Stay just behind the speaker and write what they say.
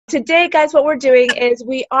Today, guys, what we're doing is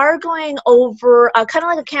we are going over kind of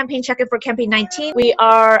like a campaign check-in for campaign 19. We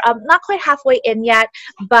are not quite halfway in yet,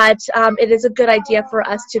 but it is a good idea for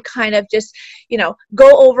us to kind of just, go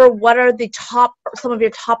over what are the some of your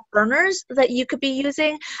top earners that you could be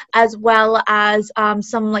using, as well as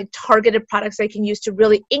some like targeted products that you can use to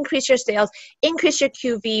really increase your sales, increase your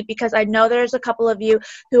QV, because I know there's a couple of you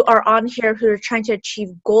who are on here who are trying to achieve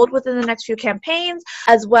gold within the next few campaigns,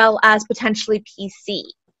 as well as potentially PC.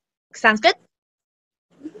 Sounds good?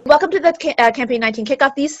 Welcome to the Campaign 19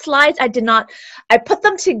 kickoff. These slides, I put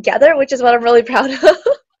them together, which is what I'm really proud of.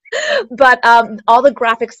 But all the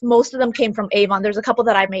graphics, most of them came from Avon. There's a couple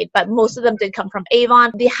that I made, but most of them did come from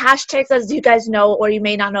Avon. The hashtags, as you guys know, or you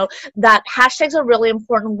may not know, that hashtags are really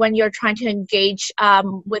important when you're trying to engage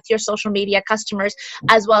with your social media customers,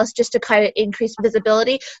 as well as just to kind of increase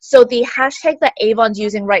visibility. So the hashtag that Avon's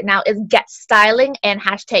using right now is Get Styling and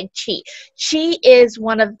hashtag Chi. Chi is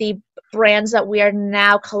one of the brands that we are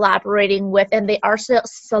now collaborating with, and they are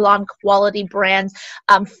salon quality brands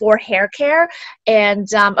for hair care. And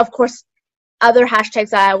of course, other hashtags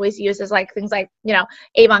that I always use is like things like,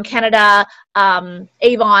 Avon Canada,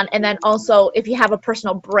 Avon, and then also if you have a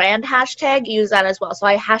personal brand hashtag, use that as well. So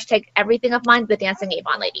I hashtag everything of mine, the Dancing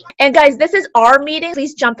Avon Lady. And guys, this is our meeting.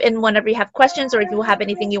 Please jump in whenever you have questions, or if you have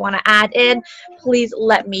anything you want to add in, please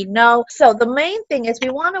let me know. So the main thing is we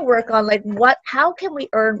want to work on like how can we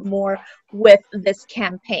earn more with this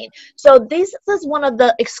campaign. So this is one of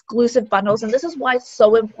the exclusive bundles, and this is why it's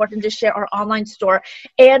so important to share our online store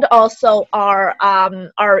and also our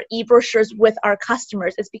e-brochures with our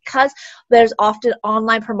customers. It's because there's often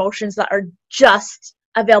online promotions that are just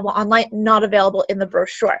available online, not available in the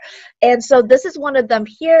brochure. And so this is one of them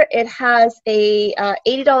here. It has a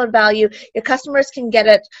 $80 value. Your customers can get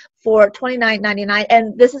it for $29.99,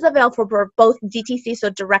 and this is available for both DTC,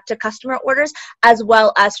 so direct to customer orders, as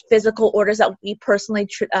well as physical orders that we personally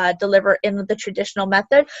deliver in the traditional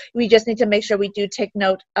method. We just need to make sure we do take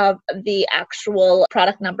note of the actual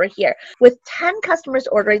product number here. With 10 customers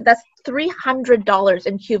ordering, that's $300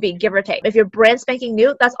 in QV, give or take. If you're brand spanking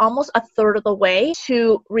new, that's almost a third of the way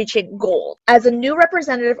to reaching gold. As a new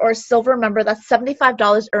representative or a silver member, that's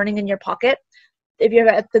 $75 earning in your pocket. If you're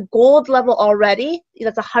at the gold level already,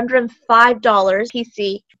 that's $105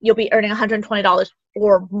 PC. You'll be earning $120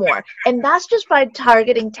 or more. And that's just by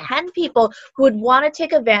targeting 10 people who would want to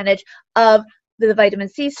take advantage of the vitamin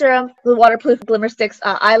C serum, the waterproof Glimmer Sticks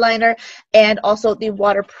eyeliner, and also the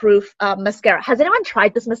waterproof mascara. Has anyone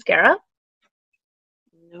tried this mascara?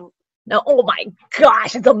 No, oh my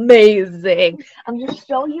gosh, it's amazing. I'm going to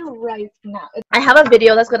show you right now. I have a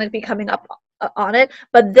video that's going to be coming up on it,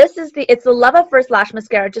 but it's the Love at First Lash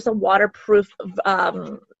Mascara, just a waterproof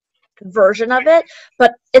version of it,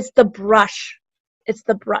 but it's the brush. It's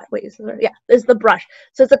the brush. Wait, it's the brush.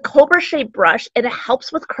 So it's a cobra shaped brush, and it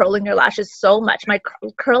helps with curling your lashes so much. My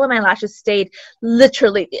curl in my lashes stayed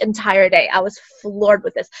literally the entire day. I was floored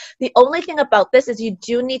with this. The only thing about this is you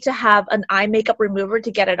do need to have an eye makeup remover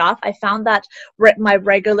to get it off. I found that my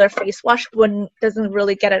regular face wash doesn't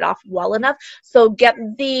really get it off well enough. So get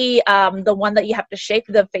the one that you have to shake,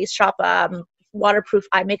 the Face Shop waterproof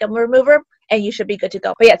eye makeup remover, and you should be good to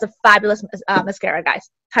go. But yeah, it's a fabulous mascara, guys.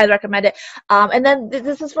 Highly recommend it. And then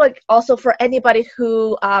this is also for anybody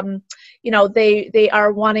who, they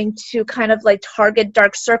are wanting to kind of like target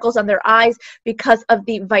dark circles on their eyes because of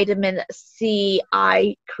the vitamin C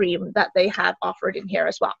eye cream that they have offered in here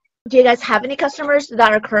as well. Do you guys have any customers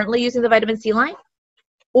that are currently using the vitamin C line?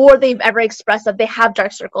 Or they've ever expressed that they have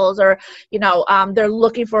dark circles, or they're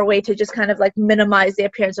looking for a way to just kind of like minimize the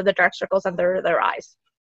appearance of the dark circles under their eyes?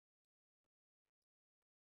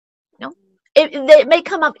 No, it may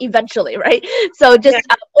come up eventually, right? So just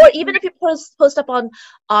or even if you post up on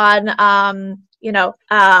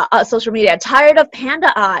social media, tired of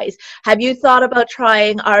panda eyes, have you thought about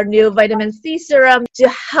trying our new vitamin C serum to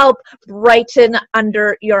help brighten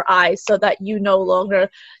under your eyes so that you no longer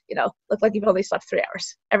look like you've only slept 3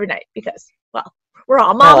 hours every night? Because, well, we're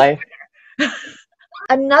all moms.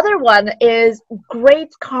 Another one is great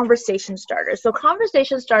conversation starters. So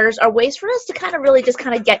conversation starters are ways for us to kind of really just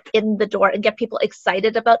kind of get in the door and get people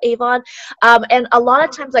excited about Avon. And a lot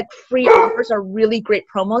of times, like, free offers are really great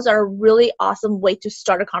promos, are a really awesome way to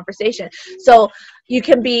start a conversation. So you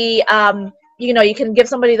can be you can give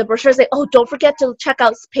somebody the brochure, say, oh, don't forget to check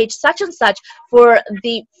out page such and such for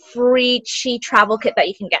the free Chi travel kit that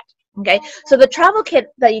you can get. Okay, so the travel kit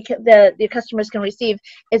that your customers can receive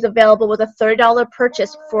is available with a $30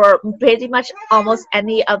 purchase for pretty much almost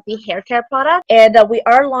any of the hair care products. And we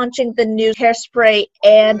are launching the new hairspray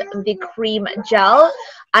and the cream gel.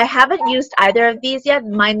 I haven't used either of these yet.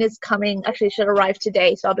 Mine is coming, actually should arrive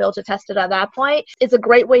today, so I'll be able to test it at that point. It's a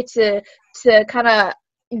great way to kind of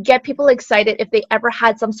get people excited if they ever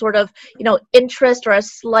had some sort of, you know, interest or a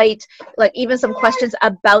slight, like even some questions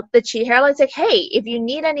about the Chi hair line. It's like, hey, if you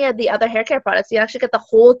need any of the other hair care products, you actually get the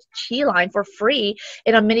whole Chi line for free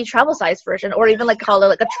in a mini travel size version, or even like call it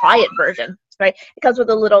like a try it version. Right? It comes with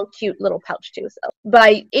a little cute little pouch too. So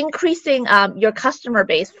by increasing your customer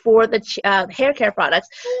base for the hair care products,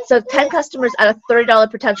 so 10 customers at a $30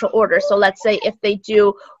 potential order. So let's say if they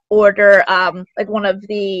do order like one of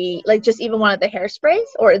the, like just even one of the hairsprays,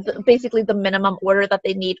 or basically the minimum order that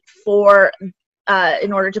they need for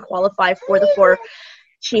in order to qualify for the 4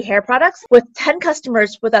 Chi hair products. With 10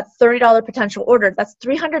 customers with that $30 potential order, that's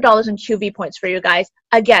 $300 in QV points for you guys.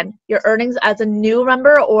 Again, your earnings as a new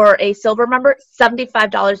member or a silver member,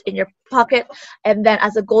 $75 in your pocket. And then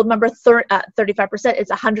as a gold member, 35%,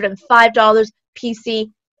 it's $105.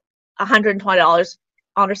 PC, $120.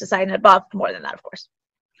 Honor Society and above, more than that, of course.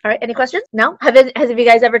 All right, any questions? No? Have you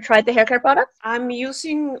guys ever tried the hair care products? I'm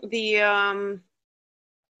using the,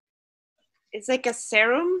 it's like a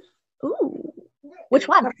serum. Ooh. Which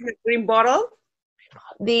one? The green bottle.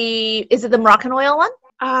 Is it the Moroccan oil one?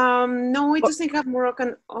 No, it doesn't have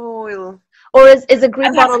Moroccan oil. Or is a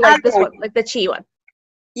green bottle like this one, like the Chi one?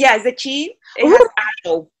 Yeah, it's the Chi. It has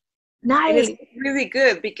aloe. Nice. And it's really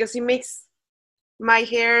good because it makes my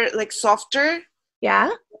hair like softer.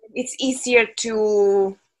 Yeah. It's easier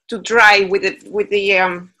to dry with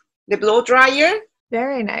the blow dryer.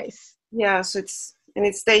 Very nice. Yeah, so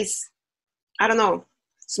it stays, I don't know,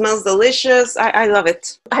 smells delicious. I love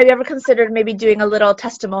it. Have you ever considered maybe doing a little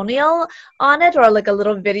testimonial on it, or like a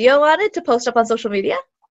little video on it to post up on social media?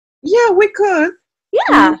 Yeah, we could.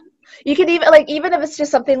 Yeah. You can even if it's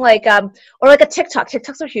just something like or like a TikTok.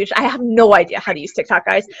 TikToks are huge. I have no idea how to use TikTok,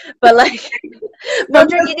 guys. But like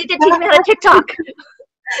Mildred, you need to teach me how to TikTok.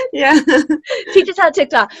 Yeah. Teach us how to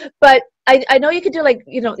TikTok. But I know you could do like,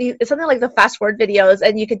 you know, something like the fast forward videos,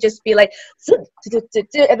 and you could just be like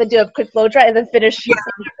and then do a quick blow dry and then finish,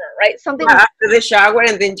 right? Something after the shower,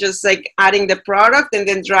 and then just like adding the product and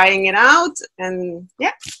then drying it out, and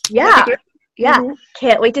yeah. Yeah,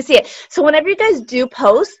 can't wait to see it. So whenever you guys do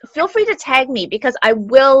post, feel free to tag me, because I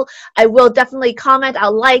will definitely comment.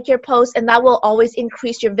 I'll like your post, and that will always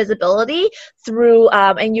increase your visibility through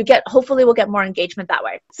and hopefully we'll get more engagement that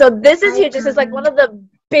way. So this is huge. This is like one of the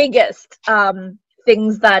biggest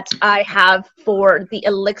things that I have for the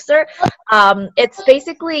elixir. It's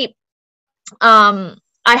basically I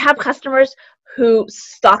have customers who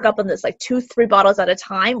stock up on this like 2-3 bottles at a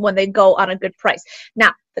time when they go on a good price.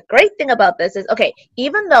 Now, the great thing about this is, okay,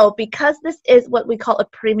 even though, because this is what we call a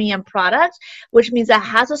premium product, which means that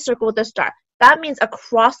has a circle with a star, that means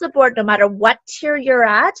across the board, no matter what tier you're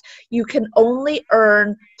at, you can only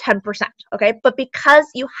earn 10%, okay? But because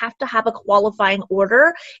you have to have a qualifying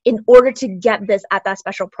order in order to get this at that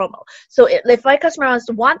special promo. So if my customer wants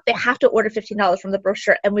to they have to order $15 from the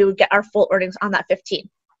brochure, and we would get our full earnings on that 15.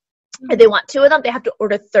 If they want 2 of them, they have to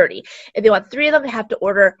order 30. If they want 3 of them, they have to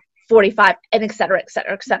order 45, and et cetera, et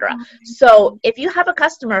cetera, et cetera. So if you have a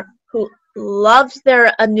customer who loves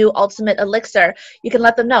a new ultimate elixir, you can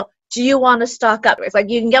let them know, do you want to stock up? It's like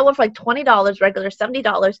you can get one for like $20, regular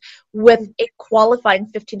 $70, with a qualifying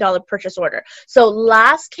 $15 purchase order. So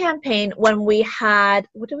last campaign, when we had,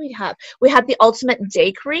 what did we have? We had the ultimate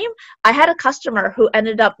day cream. I had a customer who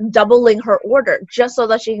ended up doubling her order just so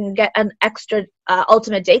that she can get an extra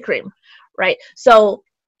ultimate day cream, right? So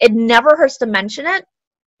it never hurts to mention it,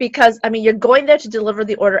 because, I mean, you're going there to deliver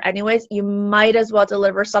the order anyways. You might as well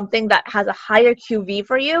deliver something that has a higher QV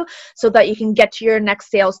for you so that you can get to your next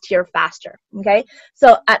sales tier faster, okay?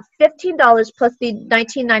 So at $15 plus the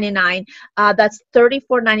 $19.99, that's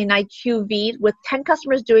 $34.99 QV. With 10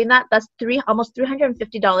 customers doing that, that's almost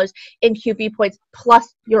 $350 in QV points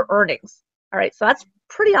plus your earnings, all right? So that's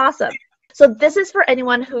pretty awesome. So this is for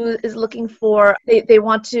anyone who is looking for, they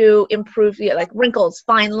want to improve like wrinkles,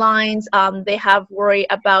 fine lines. They have worry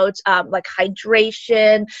about like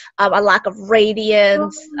hydration, a lack of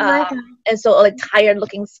radiance, and so like tired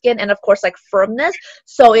looking skin, and of course like firmness.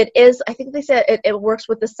 So it is, I think they said it works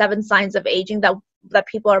with the 7 signs of aging that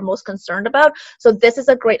people are most concerned about. So this is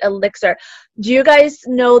a great elixir. Do you guys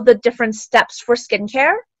know the different steps for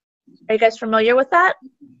skincare? Are you guys familiar with that?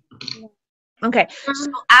 Okay,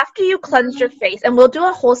 so after you cleanse your face, and we'll do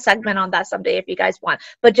a whole segment on that someday if you guys want,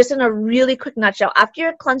 but just in a really quick nutshell, after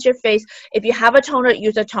you cleanse your face, if you have a toner,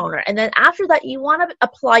 use a toner. And then after that, you want to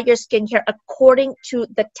apply your skincare according to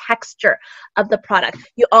the texture of the product.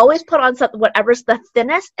 You always put on something, whatever's the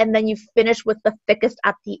thinnest, and then you finish with the thickest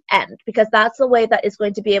at the end, because that's the way that is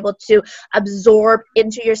going to be able to absorb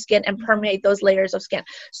into your skin and permeate those layers of skin.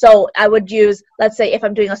 So I would use, let's say if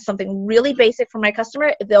I'm doing something really basic for my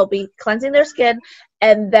customer, they'll be cleansing their skin,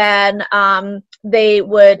 and then they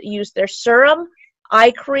would use their serum,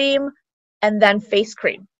 eye cream, and then face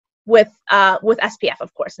cream with SPF,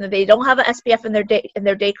 of course. And if they don't have an SPF in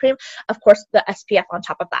their day cream, of course the SPF on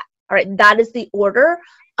top of that. All right, that is the order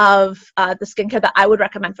of the skincare that I would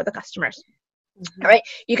recommend for the customers. All right,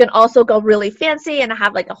 you can also go really fancy and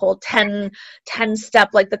have like a whole 10 step,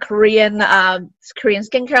 like the Korean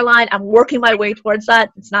skincare line. I'm working my way towards that.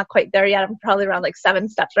 It's not quite there yet. I'm probably around like 7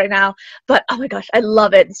 steps right now, but oh my gosh, I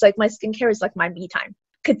love it. It's like my skincare is like my me time.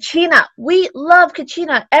 Kachina, we love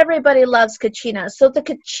Kachina. Everybody loves Kachina. So the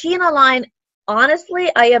Kachina line, honestly,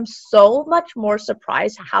 I am so much more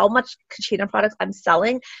surprised how much Kachina products I'm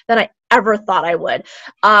selling than I ever thought I would.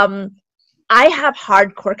 I have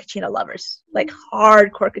hardcore Kachina lovers, like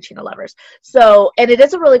hardcore Kachina lovers. So, and it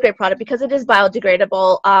is a really great product because it is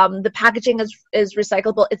biodegradable. The packaging is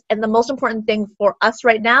recyclable. And the most important thing for us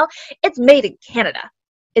right now, it's made in Canada.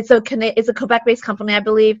 It's a Quebec-based company, I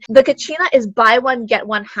believe. The Kachina is buy one, get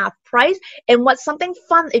one half price. And what's something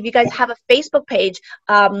fun, if you guys have a Facebook page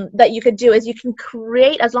that you could do, is you can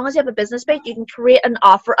create, as long as you have a business page, you can create an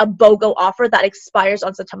offer, a BOGO offer that expires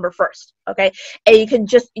on September 1st, okay? And you can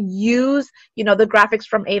just use, you know, the graphics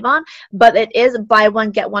from Avon, but it is buy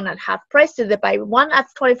one, get one at half price. So they buy one at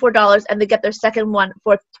 $24 and they get their second one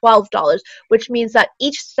for $12, which means that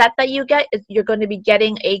each set that you get, you're going to be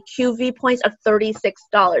getting a QV points of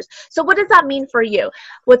 $36. So what does that mean for you?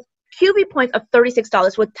 With QV points of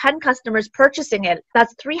 $36, with 10 customers purchasing it,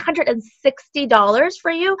 that's $360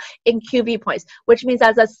 for you in QV points, which means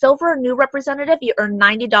as a silver new representative, you earn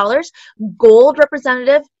 $90. Gold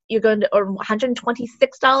representative, you're going to earn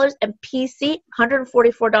 $126, and PC,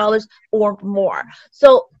 $144 or more.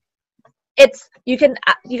 So you can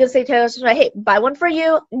say to us, hey, buy one for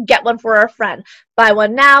you, get one for a friend. Buy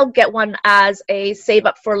one now, get one as a save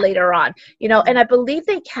up for later on. You know, and I believe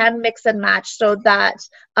they can mix and match so that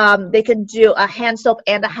they can do a hand soap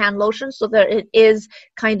and a hand lotion, so that it is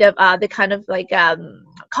kind of they kind of like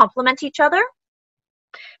complement each other.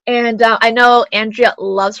 And I know Andrea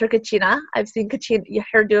loves her Kachina. I've seen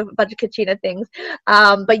her do a bunch of Kachina things.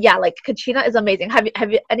 But yeah, like Kachina is amazing. Have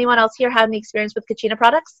you anyone else here had any experience with Kachina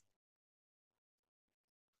products?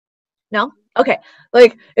 No? Okay.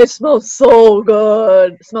 Like, it smells so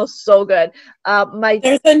good. It smells so good.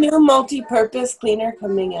 There's a new multi-purpose cleaner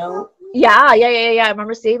coming out. Yeah. I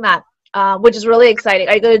remember seeing that, which is really exciting.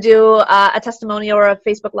 Are you going to do a testimonial or a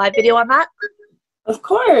Facebook Live video on that? Of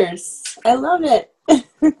course. I love it.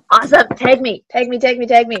 Awesome. Tag me.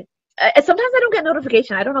 Sometimes I don't get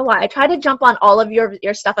notification. I don't know why. I try to jump on all of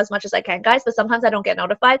your stuff as much as I can, guys, but sometimes I don't get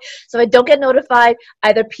notified. So if I don't get notified,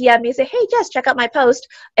 either PM me and say, hey, Jess, check out my post,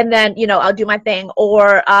 and then, you know, I'll do my thing,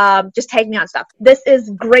 or just tag me on stuff. This is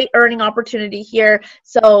great earning opportunity here.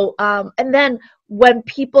 So, and then when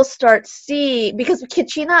people start seeing, because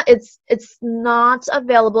Kachina, it's not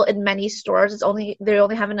available in many stores. They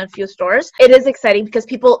only have it in a few stores. It is exciting because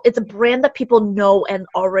it's a brand that people know and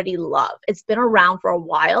already love. It's been around for a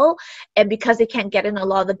while, and because they can't get in a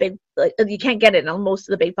lot of the you can't get it in most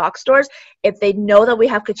of the big box stores. If they know that we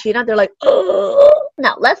have Kachina, they're like, oh.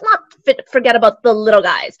 Now let's not forget about the little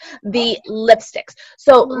guys, the lipsticks.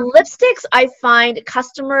 So lipsticks, I find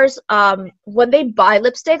customers when they buy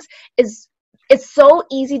lipsticks, it's so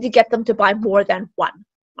easy to get them to buy more than one,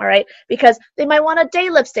 all right? Because they might want a day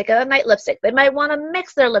lipstick and a night lipstick. They might want to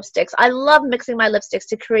mix their lipsticks. I love mixing my lipsticks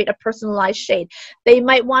to create a personalized shade. They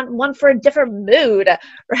might want one for a different mood,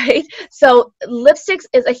 right? So lipsticks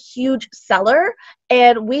is a huge seller,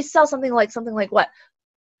 and we sell something like what?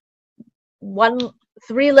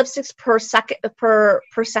 3 lipsticks per second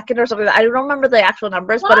or something. I don't remember the actual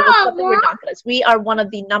numbers, but it was something ridiculous. We are one of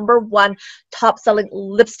the #1 top selling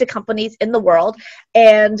lipstick companies in the world.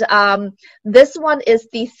 And this one is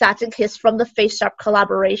the Satin Kiss from the Face Shop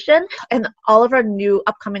collaboration. And all of our new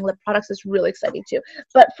upcoming lip products is really exciting too.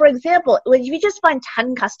 But for example, when you just find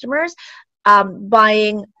 10 customers,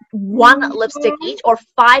 buying 1 lipstick each, or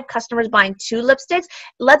 5 customers buying 2 lipsticks,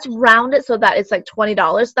 let's round it so that it's like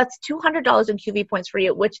 $20. That's $200 in QV points for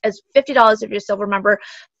you, which is $50 if you're a silver member,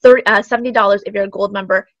 $70 if you're a gold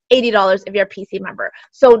member, $80 if you're a PC member.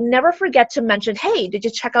 So never forget to mention, hey, did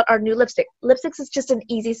you check out our new lipstick? Lipsticks is just an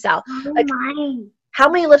easy sell. Like, how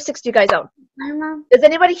many lipsticks do you guys own? Does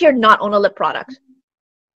anybody here not own a lip product?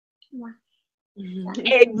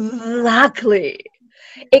 Exactly.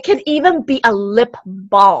 It can even be a lip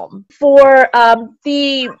balm. For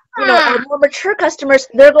the our more mature customers,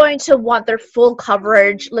 they're going to want their full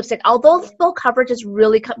coverage lipstick. Although full coverage is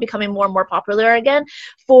really becoming more and more popular again,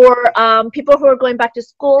 for people who are going back to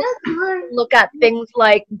school, look at things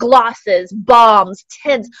like glosses, balms,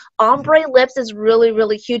 tints. Ombre lips is really,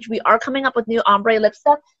 really huge. We are coming up with new ombre lip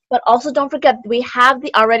stuff, but also don't forget we have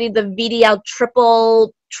already the VDL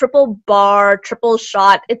triple bar, triple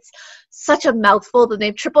shot. It's such a mouthful, the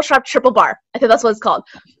name, triple shot, triple bar. I think that's what it's called.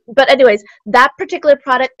 But anyways, that particular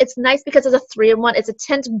product, it's nice because it's a 3-in-1. It's a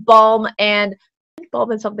tint, balm, and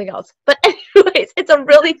something else. But anyways, it's a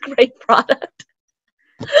really great product.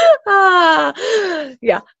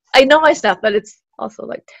 Yeah, I know my stuff, but it's also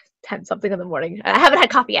like 10 something in the morning. I haven't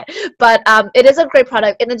had coffee yet, but it is a great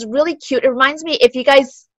product, and it's really cute. It reminds me, if you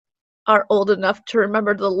guys are old enough to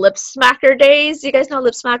remember the lip smacker days. You guys know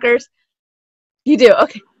lip smackers? You do?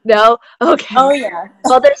 Okay. No? Okay. Oh, yeah.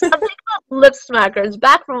 Well, there's something called lip smackers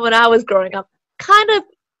back from when I was growing up. Kind of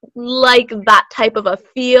like that type of a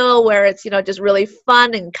feel where it's, just really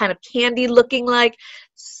fun and kind of candy looking like.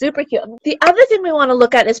 Super cute. The other thing we want to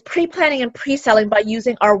look at is pre-planning and pre-selling by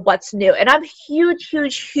using our What's New. And I'm a huge,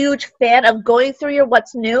 huge, huge fan of going through your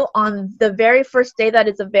What's New on the very first day that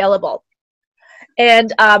it's available.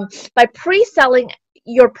 And by pre-selling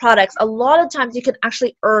your products, a lot of times you can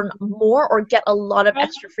actually earn more or get a lot of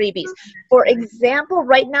extra freebies. For example,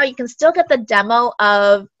 right now you can still get the demo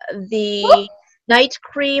of the night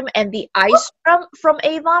cream and the eye scrub from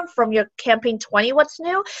Avon from your campaign 20 What's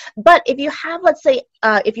New. But if you have, let's say,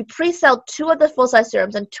 if you pre-sell 2 of the full-size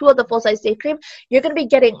serums and 2 of the full-size day cream, you're going to be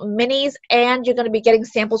getting minis and you're going to be getting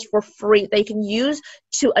samples for free that you can use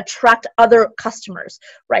to attract other customers,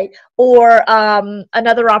 right? Or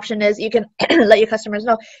another option is you can let your customers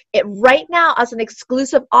know it right now as an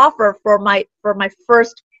exclusive offer for my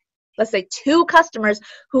first, let's say, 2 customers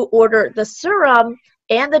who order the serum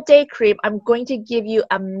and the day cream. I'm going to give you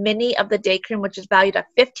a mini of the day cream, which is valued at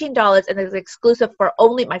 $15 and is exclusive for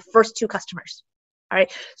only my first 2 customers. All right,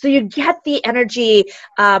 so you get the energy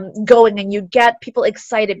going and you get people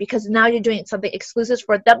excited because now you're doing something exclusive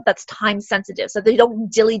for them that's time sensitive, so they don't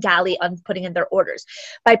dilly-dally on putting in their orders.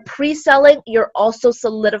 By pre-selling, you're also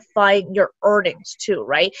solidifying your earnings too,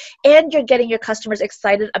 right? And you're getting your customers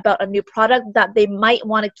excited about a new product that they might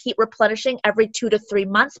want to keep replenishing every 2 to 3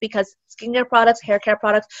 months, because skincare products, hair care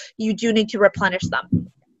products, you do need to replenish them.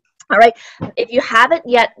 All right, if you haven't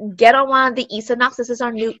yet, get on one of the Equinox. This is our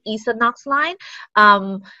new Equinox line.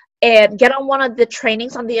 And get on one of the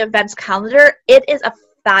trainings on the events calendar. It is a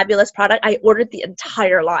fabulous product. I ordered the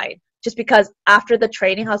entire line just because after the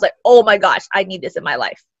training, I was like, oh my gosh, I need this in my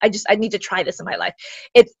life. I need to try this in my life.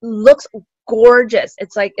 It looks gorgeous.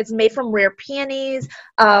 It's like it's made from rare peonies,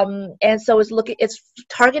 and so it's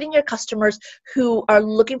targeting your customers who are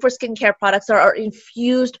looking for skincare products that are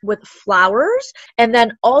infused with flowers, and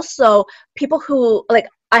then also people who like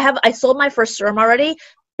I sold my first serum already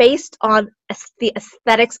based on the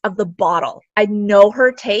aesthetics of the bottle. I know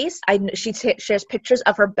her taste. She shares pictures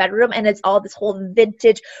of her bedroom, and it's all this whole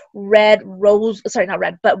vintage white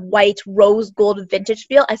rose gold vintage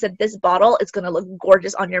feel. I said, this bottle is going to look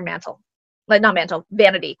gorgeous on your mantle. Like, not mantle,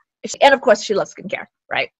 vanity. And of course, she loves skincare,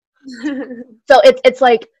 right? So it's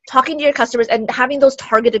like talking to your customers and having those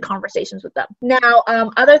targeted conversations with them. Now,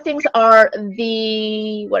 other things are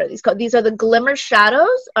what are these called? These are the glimmer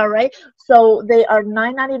shadows, all right? So they are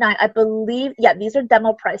 $9.99, I believe. Yeah, these are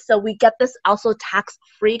demo price. So we get this also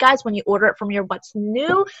tax-free, guys, when you order it from your What's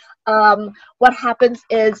New. What happens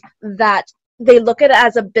is that they look at it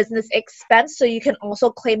as a business expense, so you can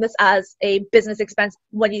also claim this as a business expense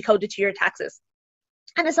when you code it to your taxes.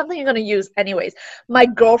 And it's something you're going to use anyways. My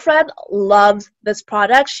girlfriend loves this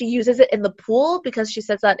product. She uses it in the pool because she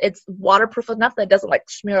says that it's waterproof enough that it doesn't like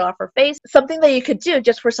smear off her face. Something that you could do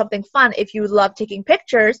just for something fun, if you love taking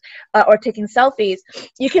pictures or taking selfies,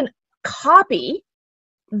 you can copy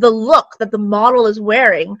the look that the model is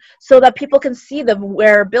wearing so that people can see the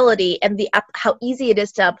wearability and how easy it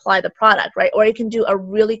is to apply the product, right? Or you can do a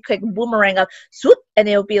really quick boomerang of swoop and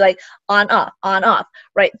it'll be like on off,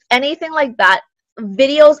 right? Anything like that.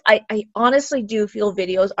 Videos, I honestly do feel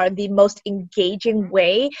videos are the most engaging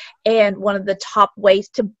way and one of the top ways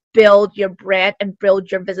to build your brand and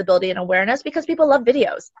build your visibility and awareness, because people love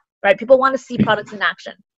videos, right? People want to see products in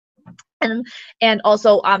action. And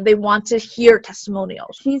also they want to hear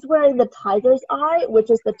testimonials. She's wearing the tiger's eye,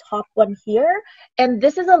 which is the top one here, and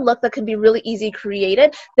this is a look that can be really easy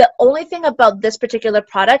created. The only thing about this particular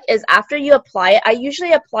product is after you apply it, I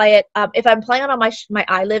usually apply it if I'm applying it on my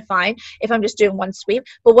eyelid, fine, if I'm just doing one sweep,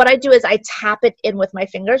 but what I do is I tap it in with my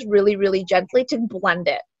fingers really gently to blend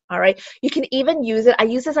it. All right, you can even use it. I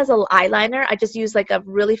use this as an eyeliner. I just use like a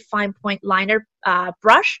really fine point liner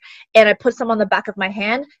brush, and I put some on the back of my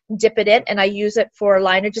hand, dip it in, and I use it for a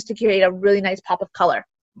liner just to create a really nice pop of color.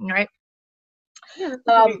 All right.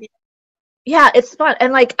 Yeah, it's fun.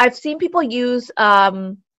 And like I've seen people use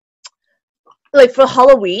like for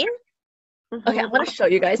Halloween. Okay, I'm gonna show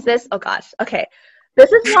you guys this. Oh gosh. Okay,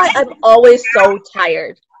 this is why I'm always so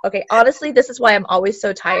tired. Okay, honestly, this is why I'm always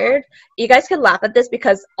so tired. You guys can laugh at this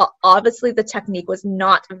because obviously the technique was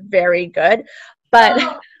not very good.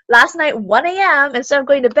 But last night, 1 a.m., instead of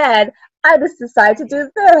going to bed, I just decided to do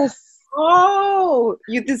this. Oh,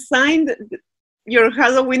 you designed your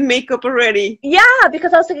Halloween makeup already. Yeah,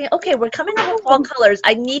 because I was thinking, okay, we're coming up with fall colors.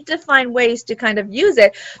 I need to find ways to kind of use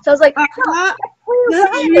it. So I was like, that's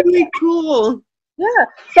really cool. Yeah,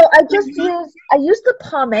 so I used the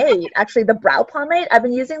pomade, actually the brow pomade. I've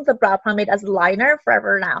been using the brow pomade as liner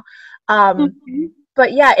forever now.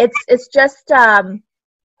 But yeah, it's just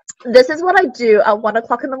this is what I do at 1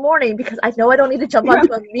 o'clock in the morning because I know I don't need to jump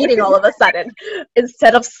onto a meeting all of a sudden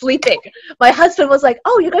instead of sleeping. My husband was like,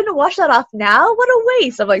 "Oh, you're going to wash that off now? What a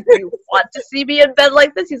waste!" I'm like, "Do you want to see me in bed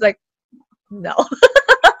like this?" He's like, "No."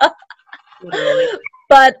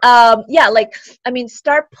 But yeah, like, I mean,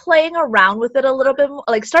 start playing around with it a little bit more.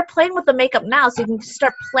 Like, start playing with the makeup now so you can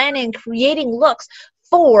start planning, creating looks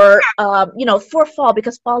for, you know, for fall,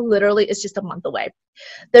 because fall literally is just a month away.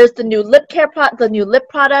 There's the new lip care, the new lip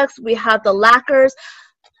products. We have the lacquers.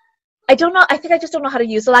 I don't know. I think I just don't know how to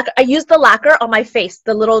use the lacquer. I use the lacquer on my face,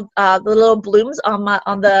 the little blooms on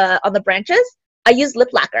the branches. I use lip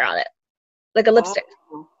lacquer on it, like a lipstick.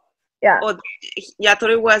 Oh. Yeah. Oh, yeah, I thought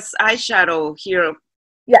it was eyeshadow here.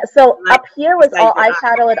 Yeah, so up here was all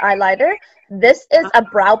eyeshadow and eyeliner. This is a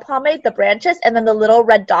brow pomade, the branches, and then the little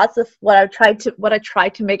red dots of what I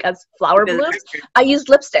tried to make as flower blooms. I used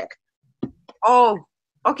lipstick. Oh,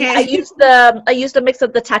 okay. I used a mix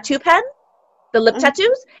of the tattoo pen, the lip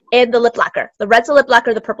tattoos, and the lip lacquer. The reds are lip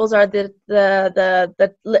lacquer, the purples are the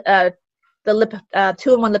lip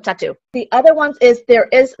 2-in-1 lip tattoo. The other ones is there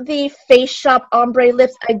is the Face Shop ombre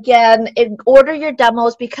lips. Again, order your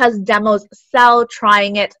demos because demos sell.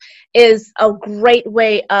 Trying it is a great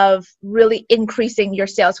way of really increasing your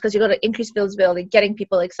sales because you're going to increase visibility, getting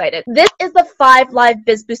people excited. This is the 5 live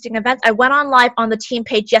biz boosting events. I went on live on the team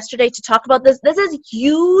page yesterday to talk about this. This is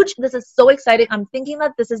huge. This is so exciting. I'm thinking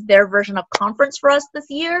that this is their version of conference for us this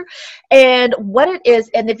year. And what it is,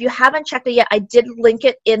 and if you haven't checked it yet, I did link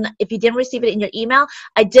it in, if you didn't receive it in your email,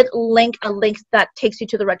 I did link a link that takes you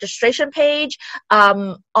to the registration page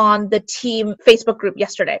on the team Facebook group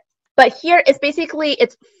yesterday. But here is basically,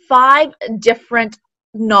 it's 5 different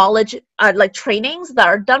knowledge like trainings that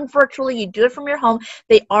are done virtually. You do it from your home.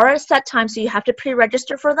 They are at a set time, so you have to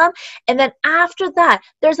pre-register for them. And then after that,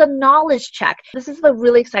 there's a knowledge check. This is the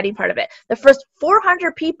really exciting part of it. The first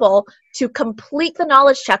 400 people to complete the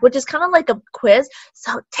knowledge check, which is kind of like a quiz.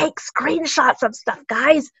 So take screenshots of stuff,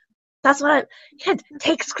 guys. That's what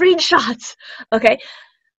take screenshots. Okay.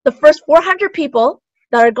 The first 400 people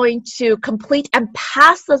that are going to complete and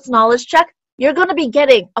pass this knowledge check, you're going to be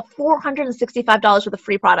getting a $465 with a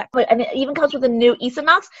free product. And it even comes with the new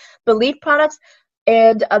Esonox, the Leaf products,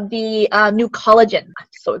 and the new collagen. I'm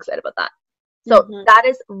so excited about that. So that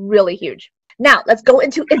is really huge. Now let's go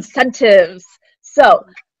into incentives. So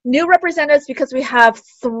new representatives, because we have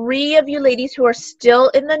 3 of you ladies who are still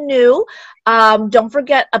in the new. Don't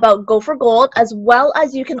forget about Go for Gold, as well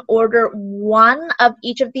as you can order 1 of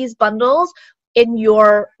each of these bundles in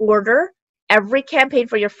your order every campaign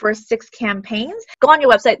for your first 6 campaigns. Go on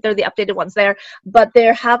your website, they're the updated ones there, but they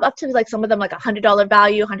have up to like some of them like $100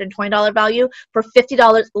 value, $120 value for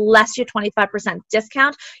 $50 less your 25%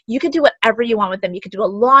 discount. You can do whatever you want with them. You can do a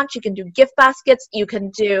launch, you can do gift baskets, you can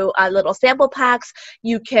do little sample packs,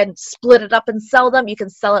 you can split it up and sell them, you can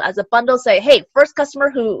sell it as a bundle, say, hey, first customer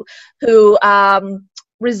who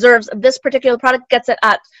reserves this particular product gets it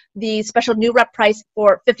at the special new rep price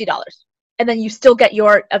for $50. And then you still get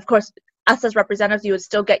your, of course, us as representatives, you would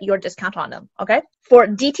still get your discount on them, okay? For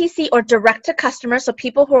DTC or direct to customer, so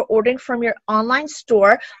people who are ordering from your online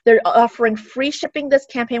store, they're offering free shipping this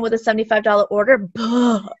campaign with a $75 order,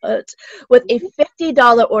 but with a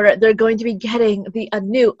 $50 order, they're going to be getting the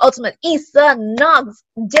new Ultimate Issa Nugs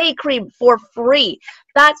Day Cream for free.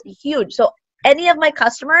 That's huge. So any of my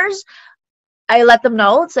customers, I let them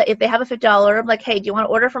know. So if they have a $50, I'm like, hey, do you want to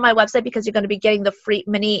order from my website? Because you're going to be getting the free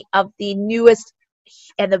mini of the newest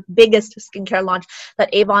and the biggest skincare launch that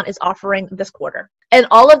Avon is offering this quarter. And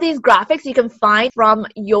all of these graphics you can find from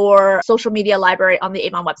your social media library on the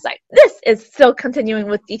Avon website. This is still continuing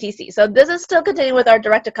with DTC. So this is still continuing with our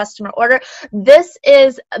direct-to-customer order. This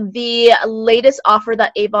is the latest offer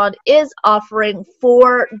that Avon is offering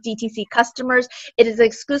for DTC customers. It is an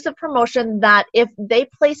exclusive promotion that if they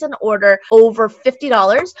place an order over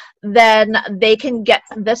 $50, then they can get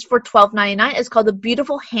this for $12.99. It's called the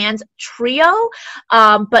Beautiful Hands Trio.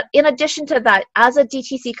 But in addition to that, as a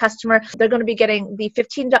DTC customer, they're going to be getting the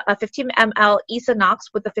 15 ml Issa Nox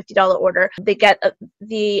with the $50 order. They get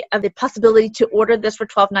the possibility to order this for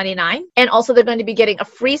 $12.99. And also they're going to be getting a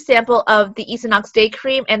free sample of the Issa Nox Day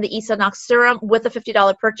Cream and the Issa Nox Serum with a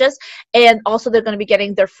 $50 purchase. And also they're going to be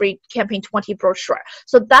getting their free Campaign 20 brochure.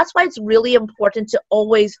 So that's why it's really important to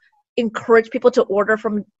always encourage people to order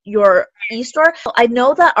from your e-store. I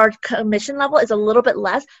know that our commission level is a little bit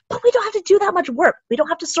less, but we don't have to do that much work. We don't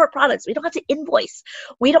have to sort products. We don't have to invoice.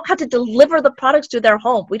 We don't have to deliver the products to their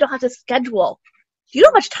home. We don't have to schedule. Do you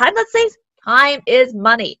know how much time that saves? Time is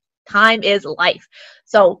money. Time is life.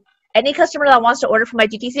 So any customer that wants to order from my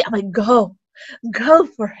DTC, I'm like, go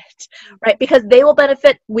for it, right? Because they will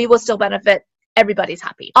benefit. We will still benefit. Everybody's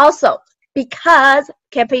happy. Also, because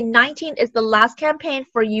campaign 19 is the last campaign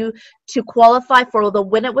for you to qualify for the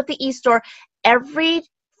Win It with the e-store, every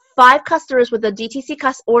 5 customers with a DTC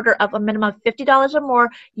order of a minimum of $50 or more,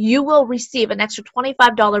 you will receive an extra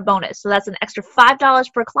 $25 bonus. So that's an extra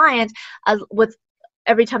 $5 per client with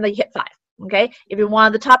every time that you hit 5. Okay, if you're one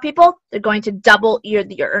of the top people, they're going to double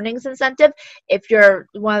your earnings incentive. If you're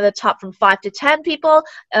one of the top from 5 to 10 people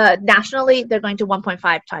nationally, they're going to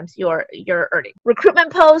 1.5 times your earning.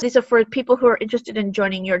 Recruitment posts, these are for people who are interested in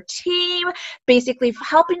joining your team, basically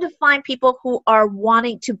helping to find people who are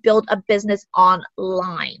wanting to build a business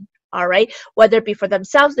online. All right, whether it be for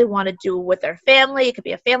themselves, they want to do with their family. It could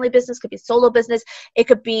be a family business, could be a solo business. It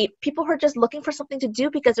could be people who are just looking for something to do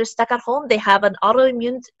because they're stuck at home. They have an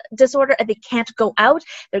autoimmune disorder and they can't go out.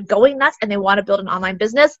 They're going nuts and they want to build an online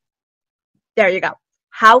business. There you go.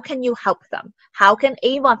 How can you help them? How can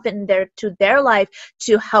Avon fit in there to their life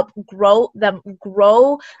to help grow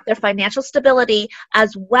their financial stability,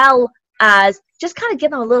 as well as just kind of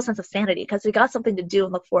give them a little sense of sanity, because they got something to do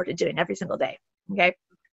and look forward to doing every single day. Okay.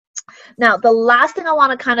 Now, the last thing I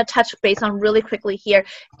want to kind of touch base on really quickly here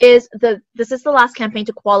is this is the last campaign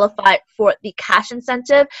to qualify for the cash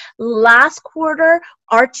incentive. Last quarter,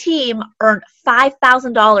 our team earned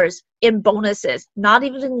 $5,000 in bonuses, not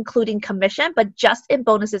even including commission, but just in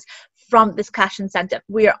bonuses from this cash incentive.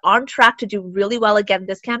 We are on track to do really well again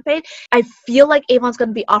this campaign. I feel like Avon's going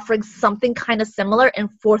to be offering something kind of similar in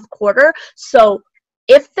 4th quarter. So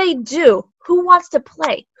if they do, who wants to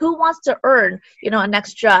play? Who wants to earn, an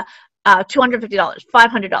extra $250,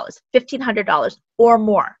 $500, $1,500 or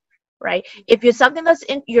more, right? If you're something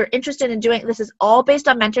you're interested in doing, this is all based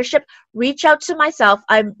on mentorship, reach out to myself.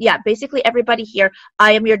 Basically everybody here,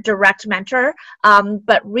 I am your direct mentor,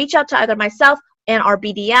 but reach out to either myself and our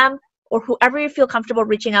BDM or whoever you feel comfortable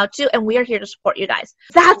reaching out to, and we are here to support you guys.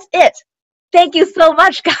 That's it. Thank you so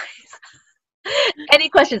much, guys. Any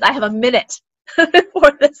questions? I have a minute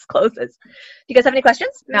before this closes. Do you guys have any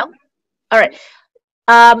questions? No? All right.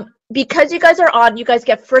 Because you guys are on, you guys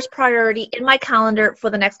get first priority in my calendar for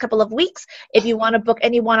the next couple of weeks. If you want to book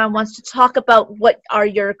any one-on-ones to talk about what are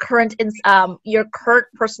your current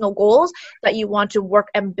personal goals that you want to work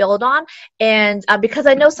and build on, and because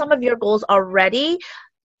I know some of your goals already,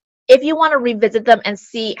 if you want to revisit them and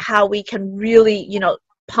see how we can really,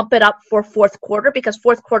 pump it up for 4th quarter, because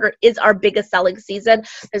 4th quarter is our biggest selling season.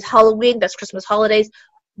 There's Halloween, there's Christmas holidays.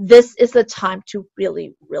 This is the time to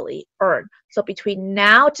really, really earn. So between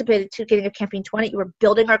now to getting a campaign 20, we're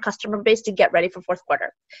building our customer base to get ready for 4th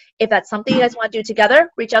quarter. If that's something you guys want to do together,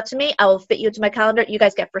 reach out to me. I will fit you into my calendar. You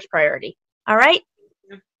guys get first priority. All right?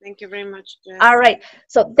 Thank you very much, Jess. All right.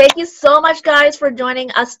 So thank you so much, guys, for joining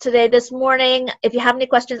us today, this morning. If you have any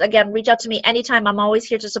questions, again, reach out to me anytime. I'm always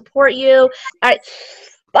here to support you. All right.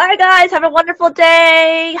 Bye, guys. Have a wonderful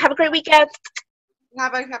day. Have a great weekend.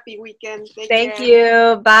 Have a happy weekend. Thank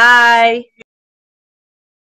you. Bye.